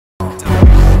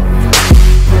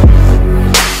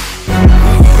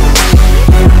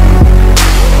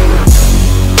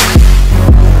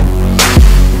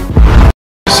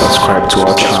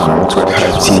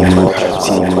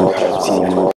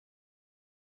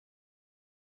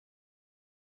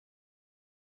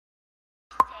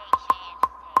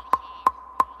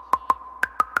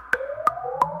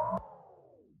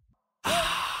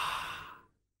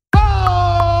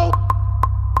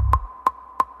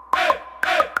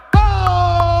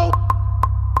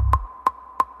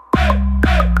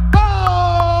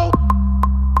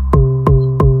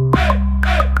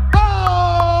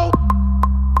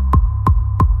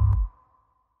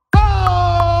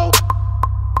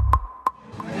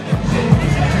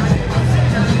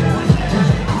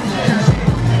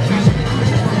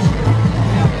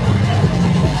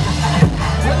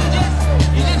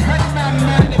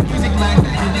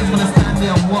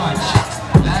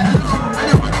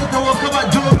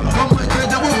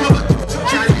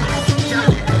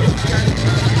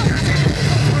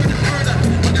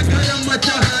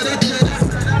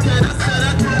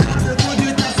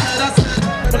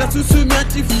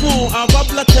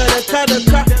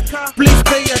Please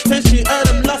pay attention,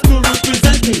 Adam last to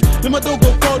representing. Lima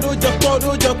dogo kodo,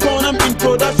 Japon, I'm in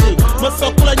production.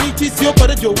 Masakula niti siyo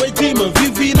para jo weji ma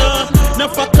vivina. Na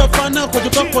faka fana kwa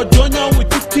joka kwa jonya with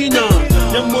 15.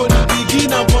 Yamoni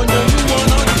bigina, bonya you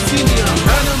want on the senior.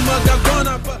 Ana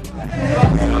magagona pa.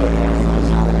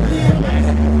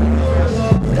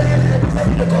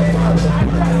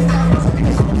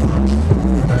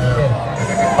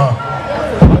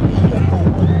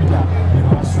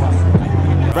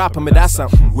 Rap me that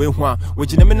something we want.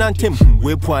 Which you never him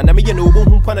we point. I mean, you know,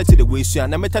 who punted to the waist,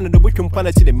 and I'm telling the button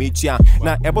punted to the media.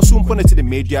 Now, ever soon punted to the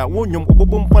media, one young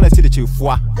boom punted to the chief.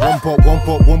 One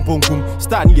pong,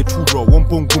 starting your true bro, one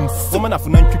pong, woman of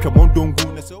 9 trick, one don't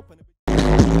go. Let's open.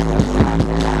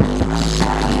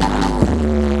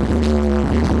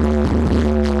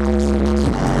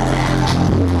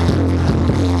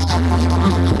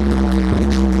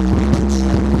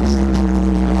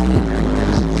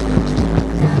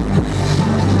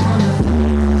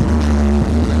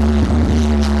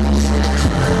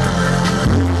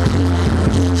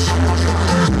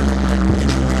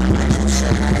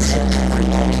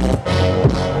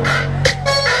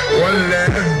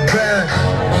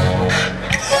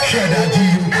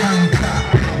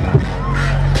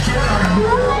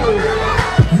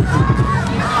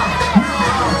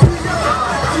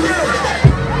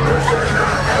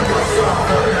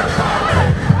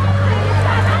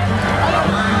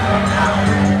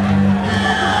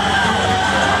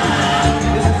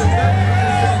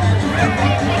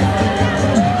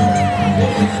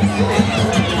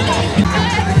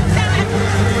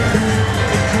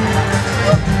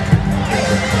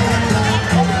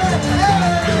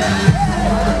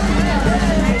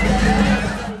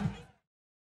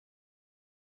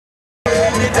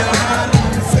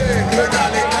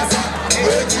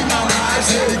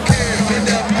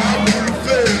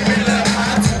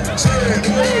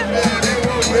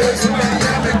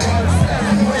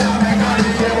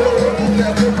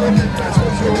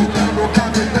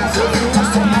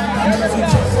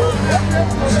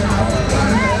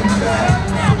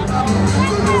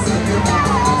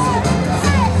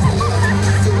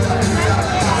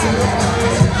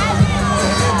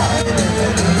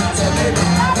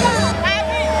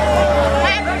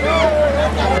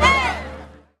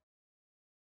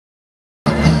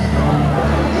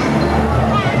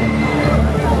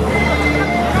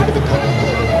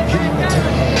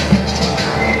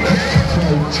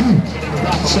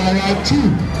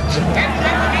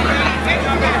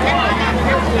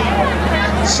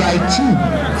 Side 2,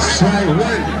 side 1.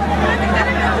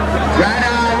 Right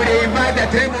now, we invite the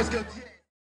 3 musketeers.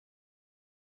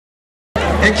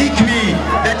 And kick me,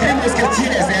 the 3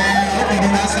 musketeers on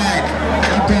that side.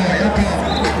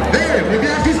 Hey, we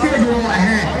got this stage on our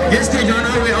hand. This stage on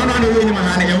our way, on the way to my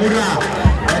hand.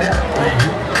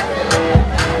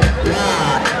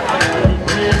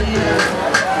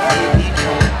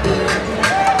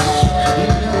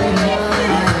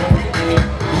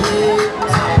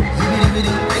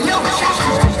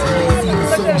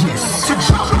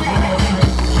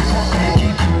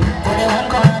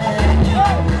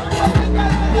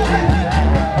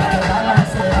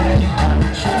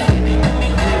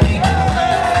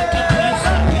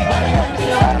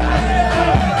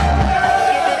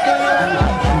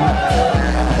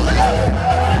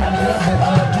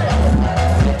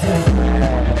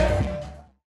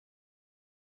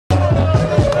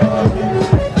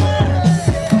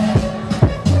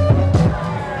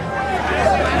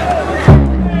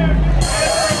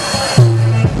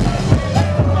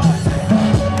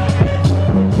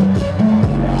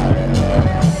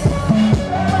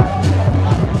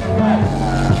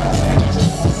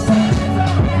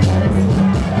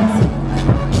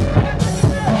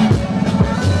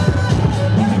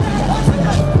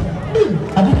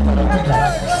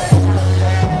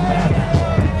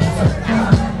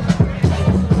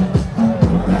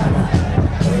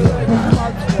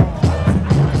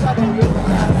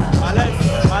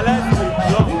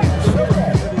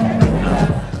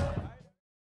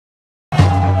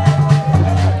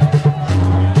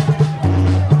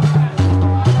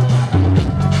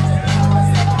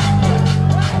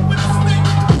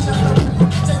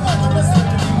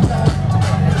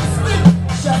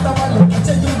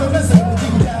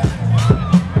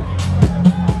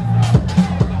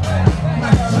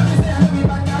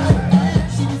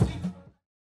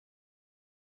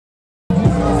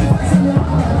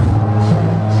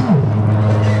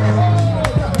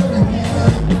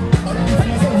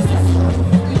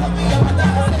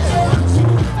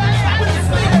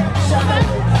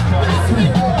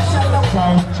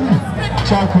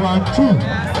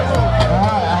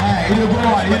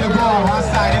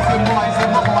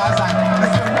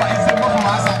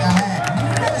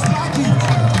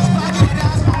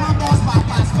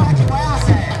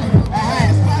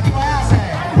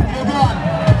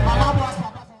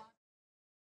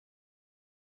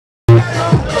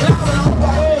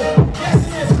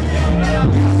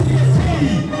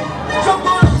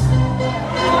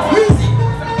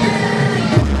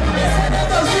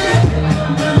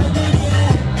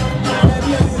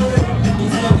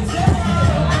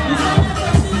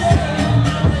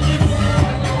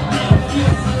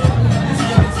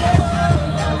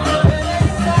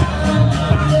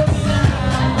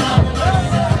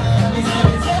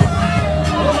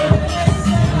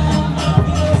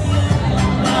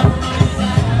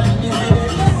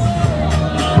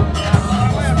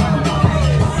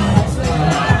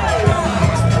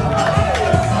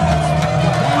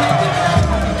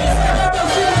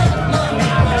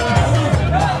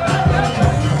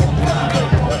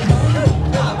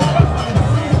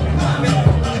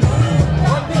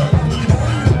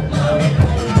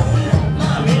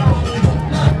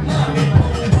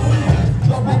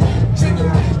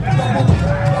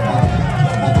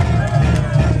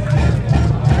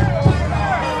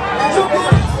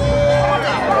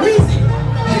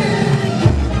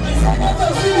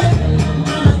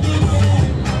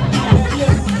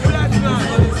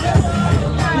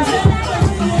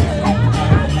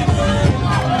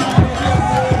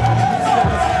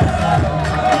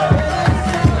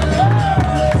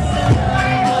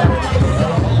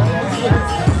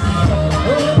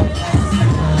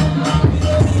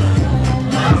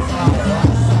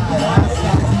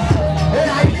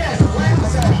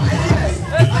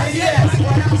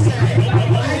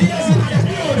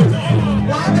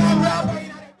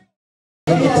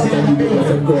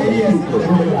 Yo,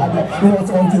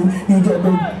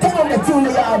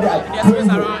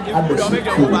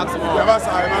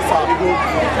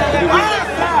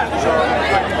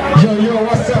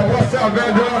 what's up,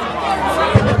 man?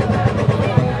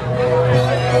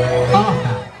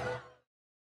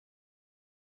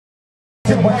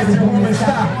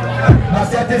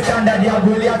 Standard, you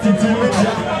really have to do it.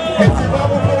 It's about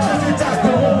to just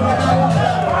do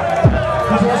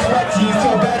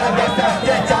so better get that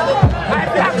challenge.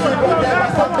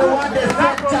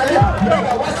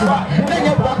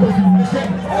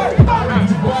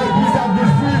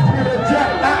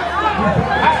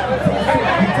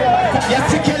 Yes,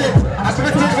 to kill it. I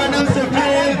swear to God, I'm so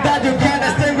clear that you can't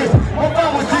distinguish. What I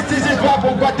was just is what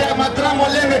I'm got there, my drama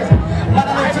limit. But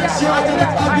I'm just sure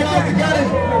that I'll be able to get it.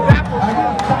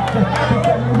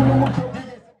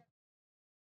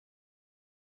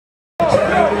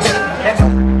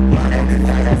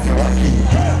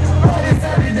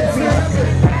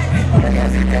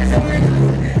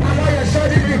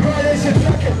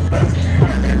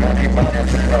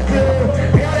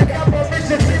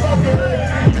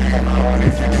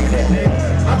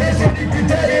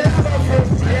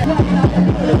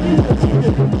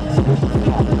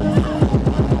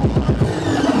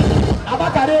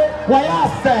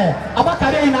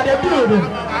 Abakade in the building.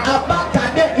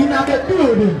 Abakade in the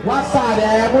building. One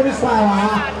side, one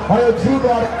side, or a two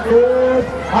door.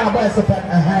 I'm a boy,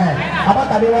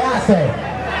 Abakade, what I say?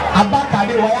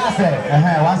 Abakade, what I say?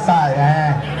 One side,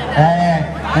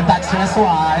 and that's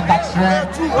why, that's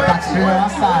one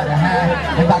side,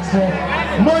 and that's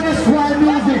money swine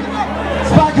music.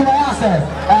 Sparky, what I say?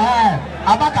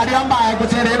 Abakade, I'm by go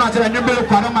to the not to a new bill,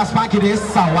 Quantum Sparky, this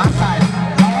one side.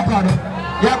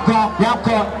 Yako.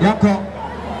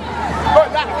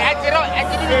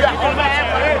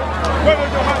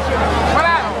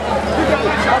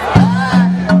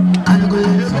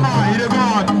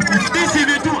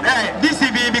 This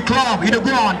CVB club, you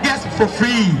go on, yes, for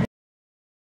free.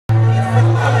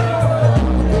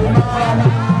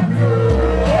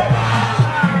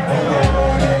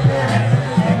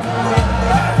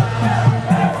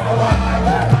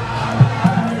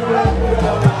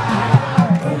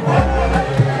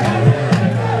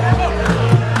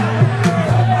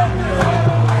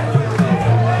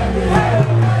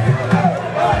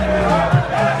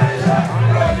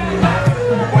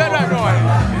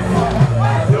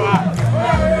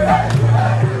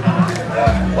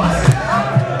 Wow.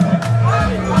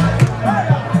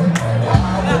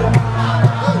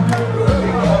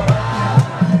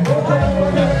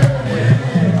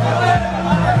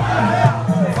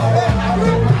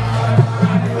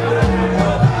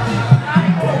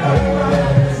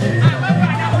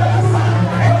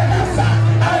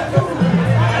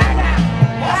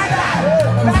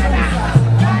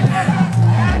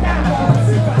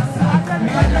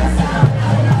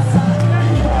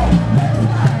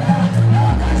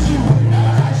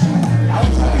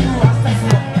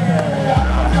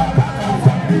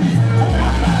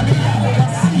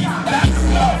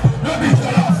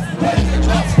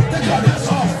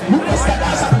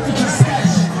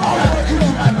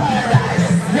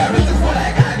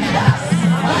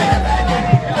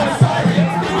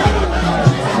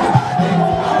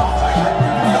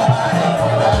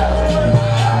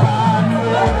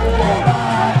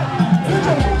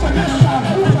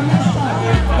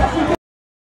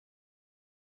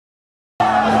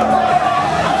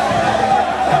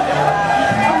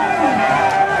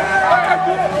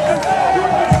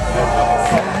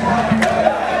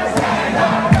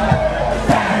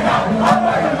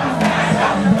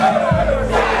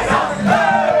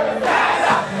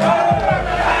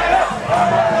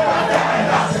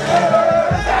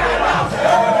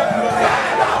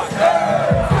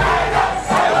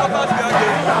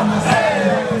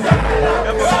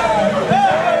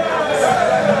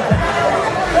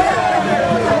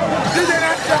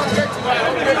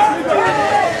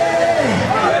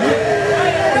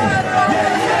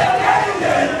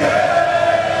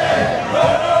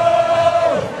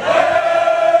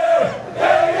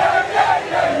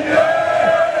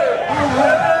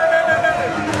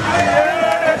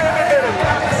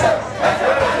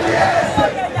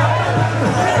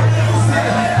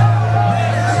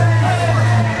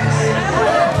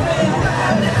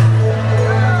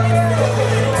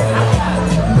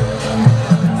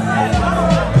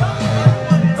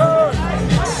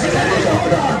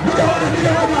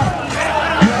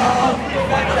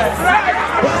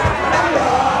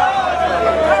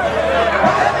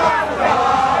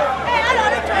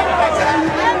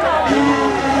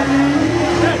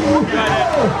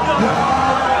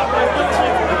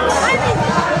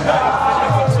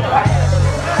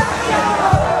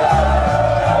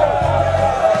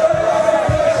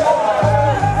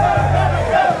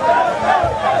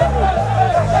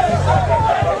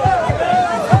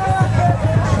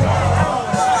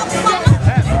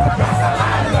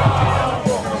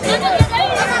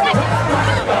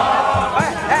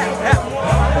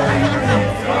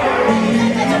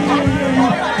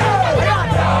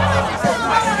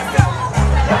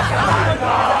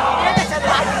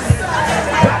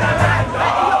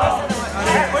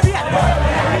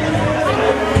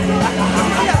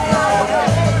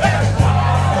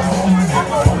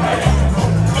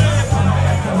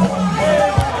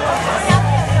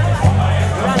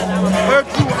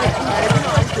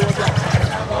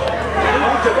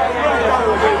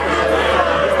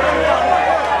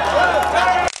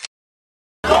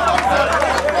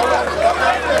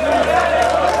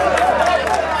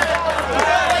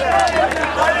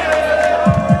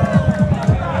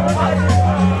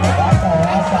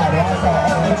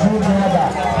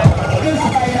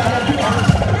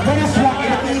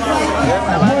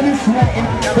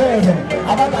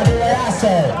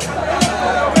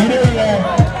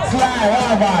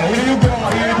 about it. You go,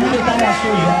 you do the kind of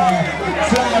show,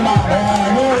 Slam out,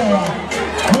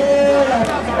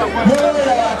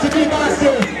 to be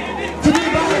basket, hey, to be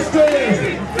basket.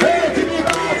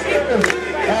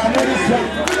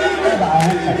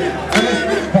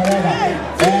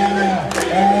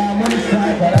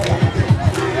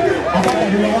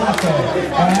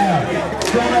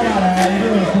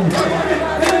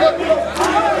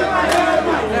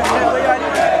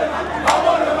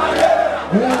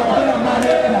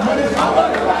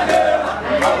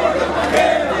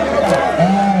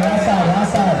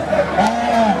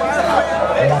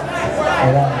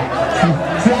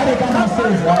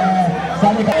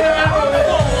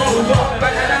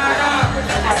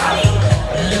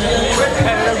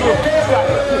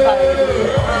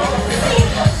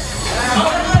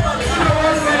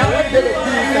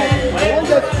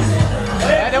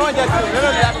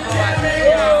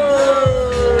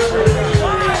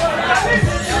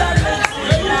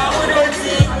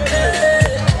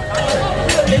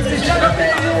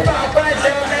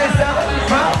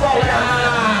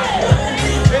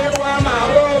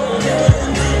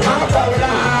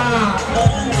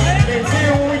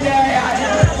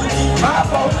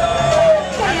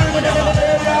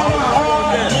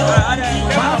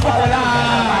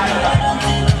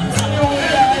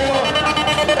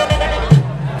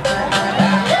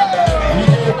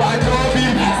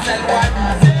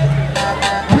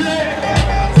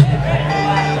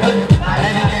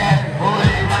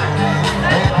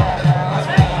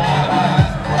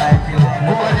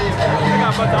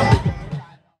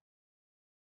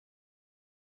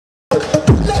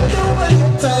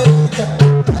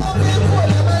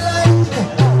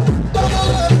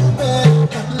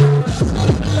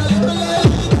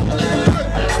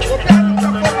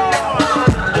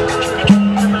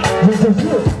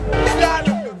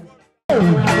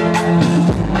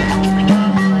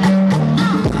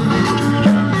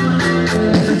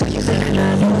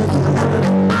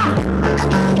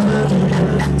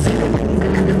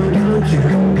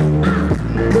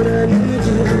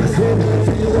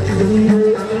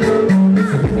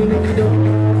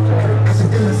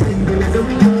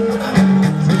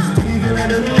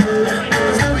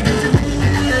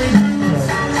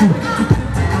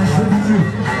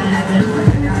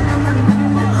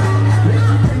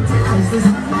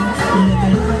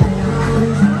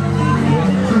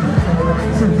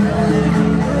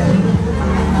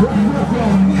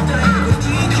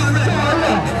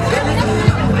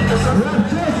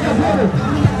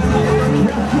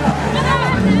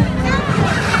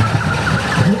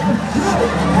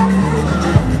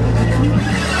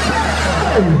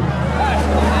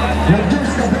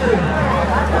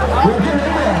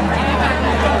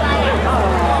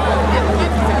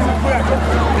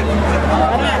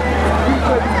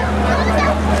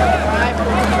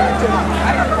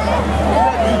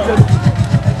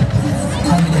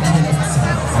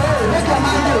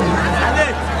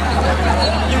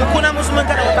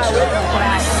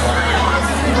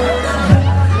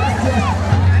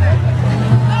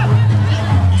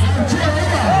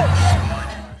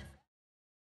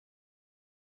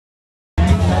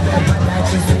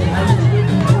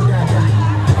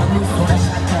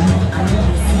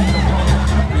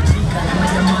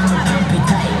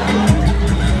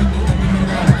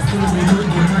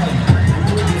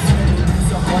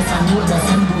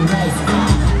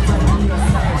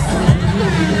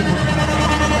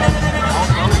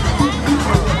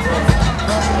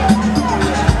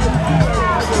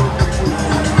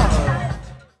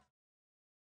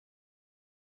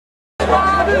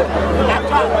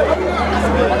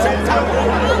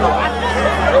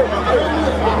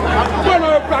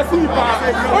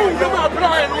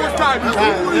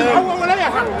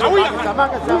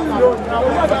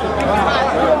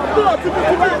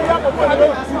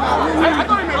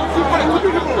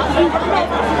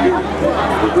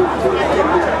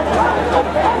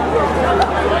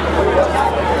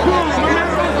 I